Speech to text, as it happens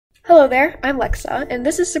Hello there, I'm Lexa, and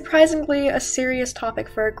this is surprisingly a serious topic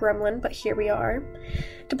for a gremlin, but here we are.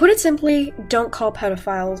 To put it simply, don't call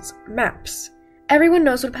pedophiles maps. Everyone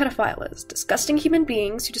knows what a pedophile is, disgusting human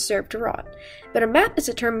beings who deserve to rot. But a map is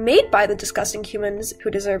a term made by the disgusting humans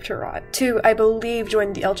who deserve to rot, to, I believe,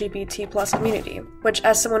 join the LGBT+ community, which,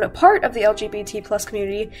 as someone a part of the LGBT+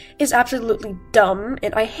 community, is absolutely dumb,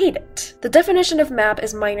 and I hate it. The definition of map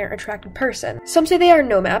is minor attracted person. Some say they are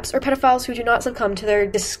no maps, or pedophiles who do not succumb to their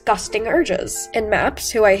disgusting urges, and maps,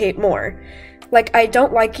 who I hate more. Like, I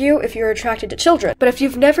don't like you if you're attracted to children, but if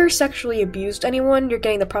you've never sexually abused anyone, you're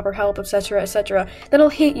getting the proper help, etc., etc., then I'll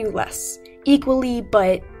hate you less. Equally,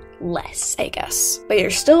 but less, I guess. But you're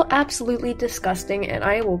still absolutely disgusting, and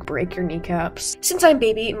I will break your kneecaps. Since I'm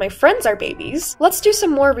baby and my friends are babies, let's do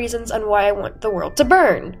some more reasons on why I want the world to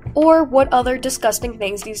burn, or what other disgusting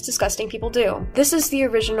things these disgusting people do. This is the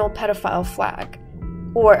original pedophile flag.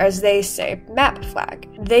 Or as they say, map flag.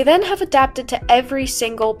 They then have adapted to every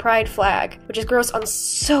single pride flag, which is gross on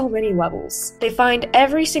so many levels. They find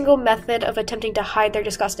every single method of attempting to hide their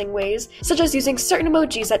disgusting ways, such as using certain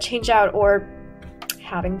emojis that change out, or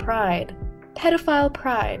having pride. Pedophile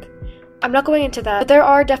pride. I'm not going into that, but there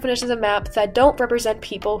are definitions of maps that don't represent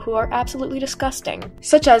people who are absolutely disgusting.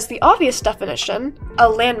 Such as the obvious definition, a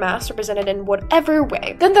landmass represented in whatever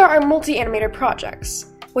way. Then there are multi-animator projects,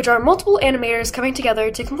 which are multiple animators coming together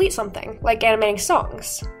to complete something, like animating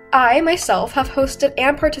songs. I, myself, have hosted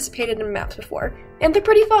and participated in maps before, and they're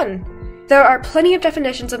pretty fun. There are plenty of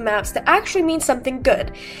definitions of maps that actually mean something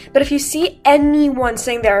good, but if you see anyone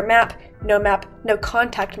saying they're a map, no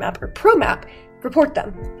contact map, or pro map, report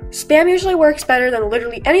them. Spam usually works better than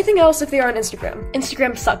literally anything else if they are on Instagram.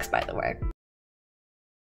 Instagram sucks, by the way.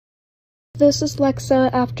 This is Lexa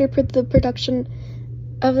after the production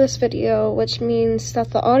of this video, which means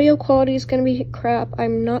that the audio quality is gonna be crap.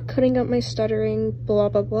 I'm not cutting up my stuttering, blah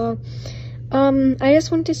blah blah. I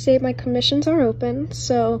just want to say my commissions are open,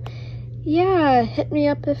 so yeah, hit me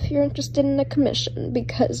up if you're interested in a commission,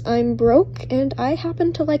 because I'm broke and I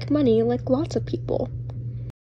happen to like money like lots of people.